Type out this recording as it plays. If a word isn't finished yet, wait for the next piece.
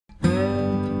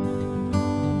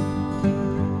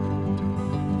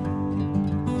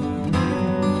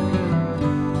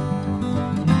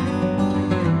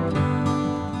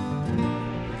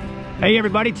Hey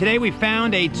everybody, today we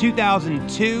found a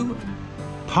 2002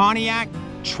 Pontiac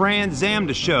Trans Am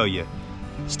to show you.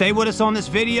 Stay with us on this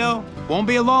video. Won't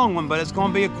be a long one, but it's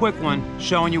gonna be a quick one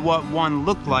showing you what one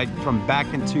looked like from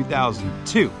back in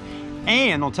 2002.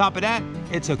 And on top of that,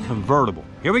 it's a convertible.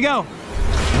 Here we go.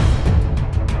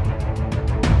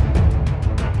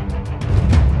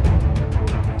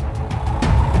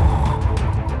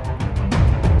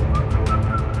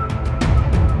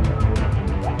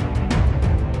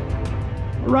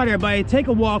 All right, everybody, take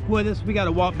a walk with us. We got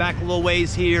to walk back a little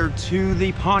ways here to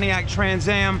the Pontiac Trans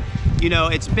Am. You know,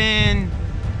 it's been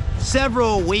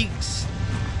several weeks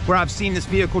where I've seen this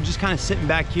vehicle just kind of sitting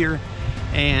back here.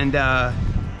 And I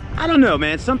don't know,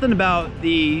 man, something about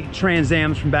the Trans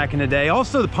Ams from back in the day.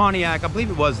 Also the Pontiac, I believe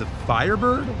it was the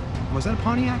Firebird. Was that a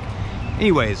Pontiac?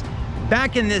 Anyways,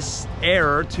 back in this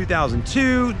era,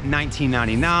 2002,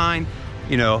 1999,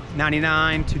 you know,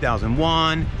 99,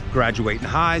 2001, graduating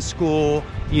high school,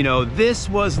 you know, this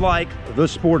was like the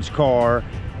sports car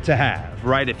to have,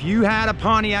 right? If you had a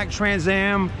Pontiac Trans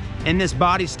Am in this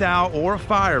body style, or a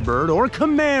Firebird, or a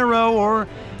Camaro, or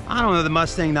I don't know, the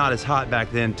Mustang, not as hot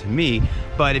back then to me,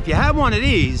 but if you had one of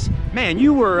these, man,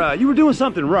 you were doing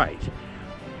something right.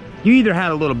 You either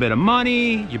had a little bit of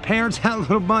money, your parents had a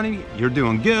little money, you're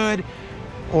doing good,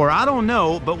 or I don't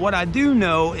know, but what I do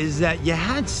know is that you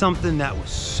had something that was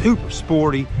super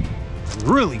sporty,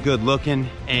 really good looking,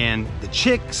 and the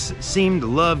chicks seemed to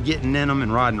love getting in them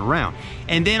and riding around.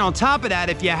 And then on top of that,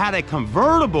 if you had a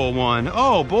convertible one,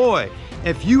 oh boy,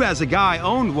 if you as a guy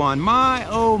owned one, my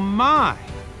oh my,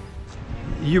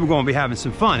 you were going to be having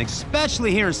some fun,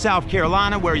 especially here in South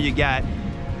Carolina, where you got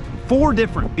 4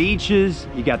 different beaches,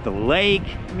 you got the lake.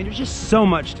 I mean, there's just so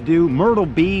much to do. Myrtle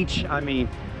Beach, I mean,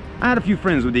 I had a few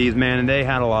friends with these, man, and they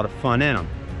had a lot of fun in them.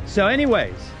 So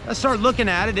anyways, let's start looking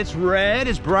at it. It's red,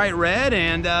 it's bright red,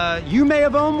 and you may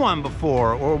have owned one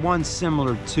before, or one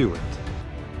similar to it.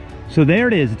 So there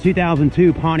it is, the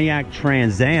 2002 Pontiac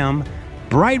Trans Am,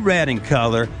 bright red in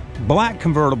color, black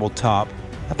convertible top.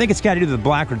 I think it's got either the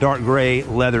black or dark gray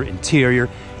leather interior.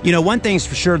 You know, one thing's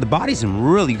for sure, the body's in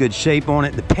really good shape on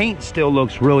it. The paint still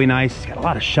looks really nice. It's got a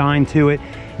lot of shine to it.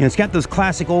 You know, it's got those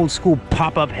classic old school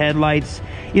pop-up headlights.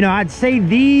 You know, I'd say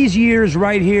these years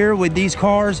right here with these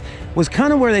cars was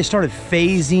kind of where they started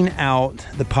phasing out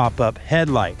the pop-up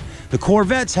headlight. The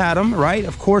Corvettes had them, right?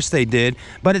 Of course they did.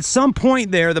 But at some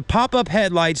point there, the pop-up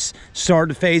headlights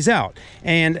started to phase out.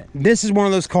 And this is one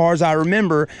of those cars I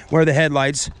remember where the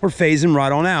headlights were phasing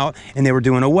right on out and they were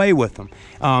doing away with them.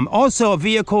 Also, a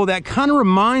vehicle that kind of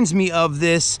reminds me of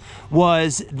this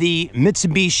was the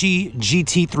Mitsubishi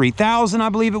GT3000, I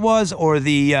believe it was, or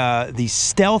the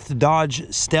Stealth,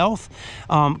 Dodge Stealth.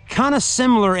 Kind of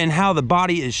similar in how the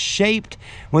body is shaped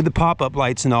with the pop-up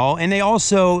lights and all. And they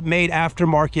also made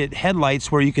aftermarket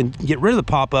headlights where you can get rid of the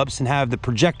pop-ups and have the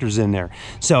projectors in there.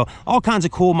 So all kinds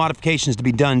of cool modifications to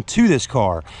be done to this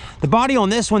car. The body on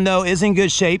this one, though, is in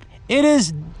good shape. It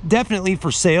is definitely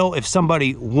for sale if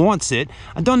somebody wants it.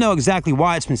 I don't know exactly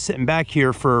why it's been sitting back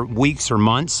here for weeks or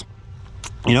months.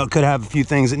 You know, it could have a few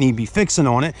things that need to be fixing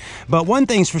on it, but one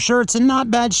thing's for sure, it's in not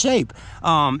bad shape.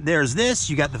 There's this,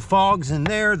 you got the fogs in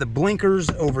there, the blinkers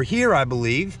over here, I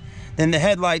believe, then the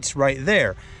headlights right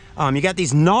there. You got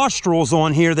these nostrils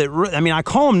on here that, I mean, I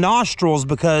call them nostrils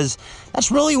because that's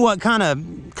really what kind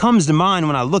of comes to mind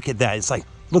when I look at that. It's like,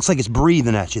 looks like it's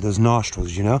breathing at you, those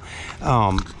nostrils, you know?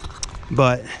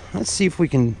 But let's see if we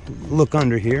can look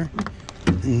under here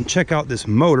and check out this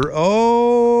motor.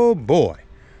 Oh boy.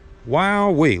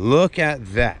 Wowee, look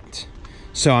at that.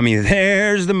 So, I mean,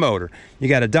 there's the motor. You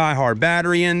got a die-hard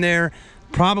battery in there.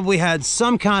 Probably had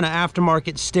some kind of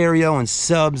aftermarket stereo and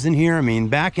subs in here. I mean,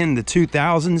 back in the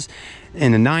 2000s,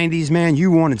 in the 90s, man,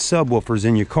 you wanted subwoofers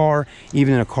in your car,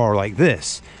 even in a car like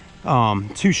this.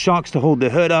 2 shocks to hold the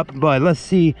hood up, but let's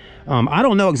see. I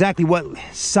don't know exactly what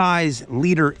size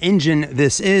liter engine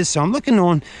this is, so I'm looking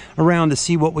on around to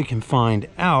see what we can find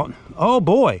out. Oh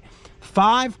boy,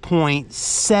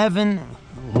 5.7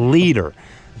 liter.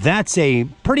 That's a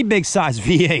pretty big size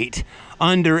V8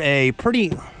 under a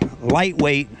pretty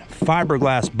lightweight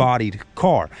fiberglass bodied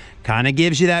car. Kind of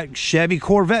gives you that Chevy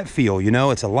Corvette feel, you know.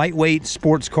 It's a lightweight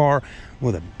sports car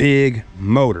with a big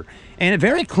motor. And it's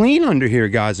very clean under here,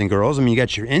 guys and girls. I mean, you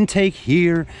got your intake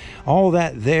here, all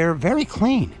that there, very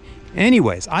clean.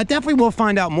 Anyways, I definitely will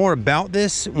find out more about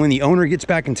this when the owner gets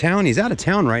back in town. He's out of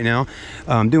town right now,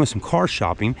 doing some car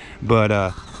shopping. But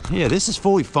yeah, this is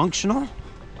fully functional,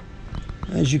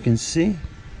 as you can see.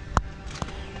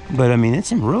 But I mean,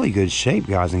 it's in really good shape,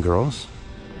 guys and girls.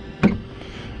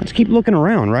 Let's keep looking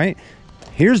around, right?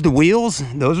 Here's the wheels.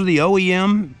 Those are the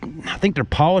OEM. I think they're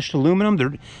polished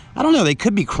aluminum. I don't know, they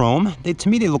could be chrome. To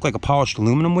me, they look like a polished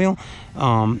aluminum wheel.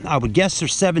 I would guess they're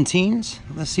 17s.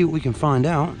 Let's see what we can find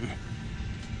out.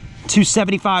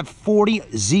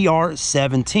 275/40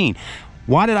 ZR17.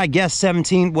 Why did I guess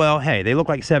 17? Well, hey, they look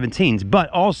like 17s, but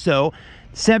also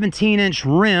 17-inch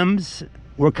rims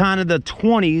were kind of the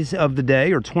 20s of the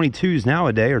day, or 22s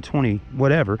nowadays, or 20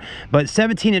 whatever. But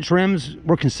 17-inch rims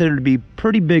were considered to be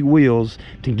pretty big wheels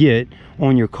to get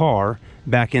on your car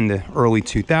back in the early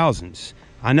 2000s.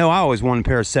 I know I always wanted a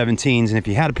pair of 17s, and if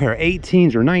you had a pair of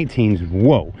 18s or 19s,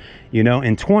 whoa, you know,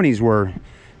 and 20s were,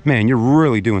 man, you're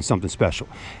really doing something special.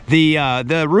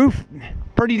 The roof,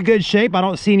 pretty good shape. I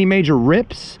don't see any major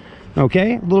rips.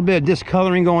 Okay, a little bit of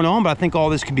discoloring going on, but I think all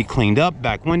this could be cleaned up.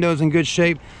 Back windows in good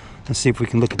shape. Let's see if we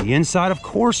can look at the inside. Of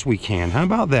course we can. How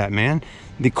about that, man?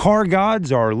 The car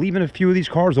gods are leaving a few of these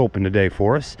cars open today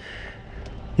for us.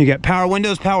 You got power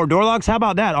windows, power door locks. How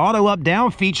about that? Auto up down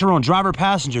feature on driver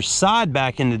passenger side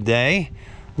back in the day.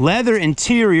 Leather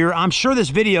interior. I'm sure this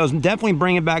video is definitely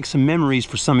bringing back some memories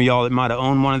for some of y'all that might have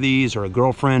owned one of these, or a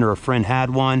girlfriend or a friend had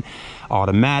one.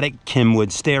 Automatic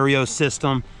Kenwood stereo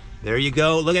system. There you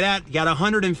go. Look at that. You got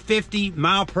 150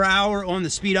 mph on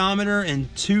the speedometer and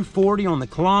 240 on the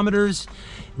kilometers.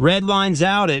 Red lines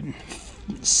out at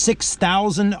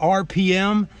 6,000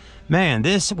 RPM. Man,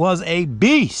 this was a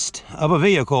beast of a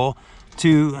vehicle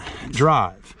to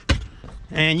drive.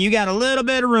 And you got a little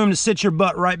bit of room to sit your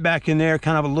butt right back in there,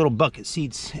 kind of a little bucket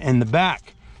seats in the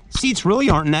back. Seats really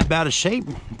aren't in that bad a shape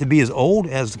to be as old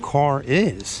as the car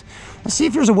is. Let's see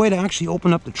if there's a way to actually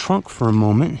open up the trunk for a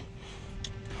moment.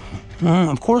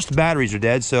 Of course the batteries are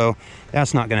dead, so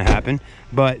that's not going to happen.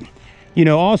 But, you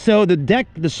know, also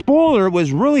the spoiler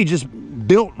was really just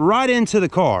built right into the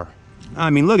car. I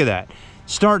mean, look at that.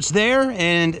 Starts there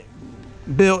and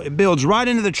builds right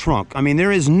into the trunk. I mean,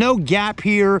 there is no gap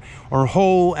here or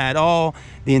hole at all.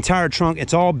 The entire trunk,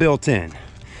 it's all built in.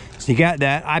 So you got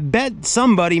that. I bet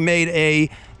somebody made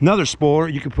another spoiler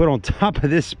you could put on top of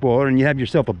this spoiler, and you have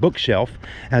yourself a bookshelf,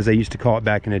 as they used to call it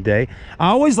back in the day. I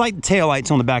always liked the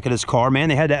taillights on the back of this car, man.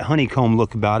 They had that honeycomb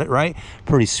look about it, right?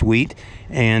 Pretty sweet.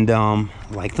 And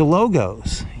like the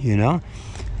logos, you know.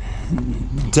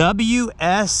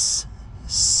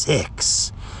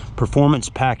 WS6 performance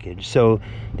package. So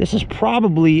this is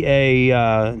probably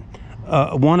a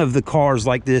one of the cars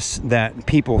like this that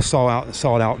people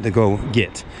sought out to go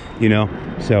get, you know.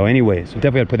 So anyways,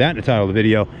 definitely got to put that in the title of the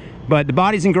video. But the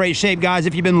body's in great shape, guys.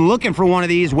 If you've been looking for one of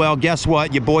these, well, guess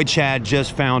what? Your boy Chad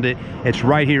just found it. It's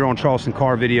right here on Charleston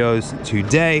Car Videos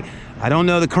today. I don't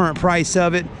know the current price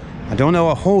of it. I don't know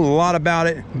a whole lot about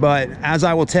it, but as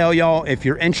I will tell y'all, if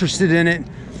you're interested in it,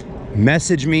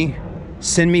 message me,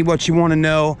 send me what you want to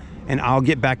know, and I'll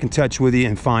get back in touch with you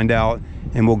and find out,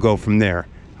 and we'll go from there.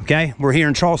 Okay, we're here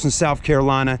in Charleston, South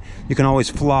Carolina. You can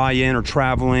always fly in or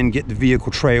travel in, get the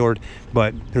vehicle trailered,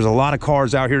 but there's a lot of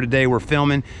cars out here today we're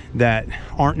filming that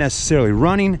aren't necessarily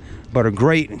running, but are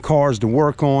great cars to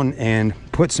work on and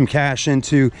put some cash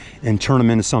into and turn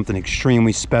them into something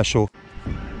extremely special.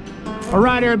 All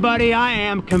right, everybody, I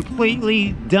am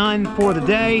completely done for the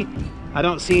day. I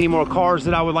don't see any more cars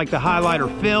that I would like to highlight or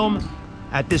film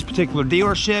at this particular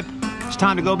dealership. It's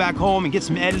time to go back home and get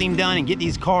some editing done and get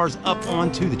these cars up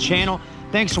onto the channel.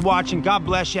 Thanks for watching. God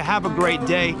bless you. Have a great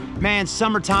day. Man,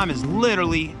 summertime is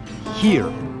literally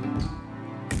here.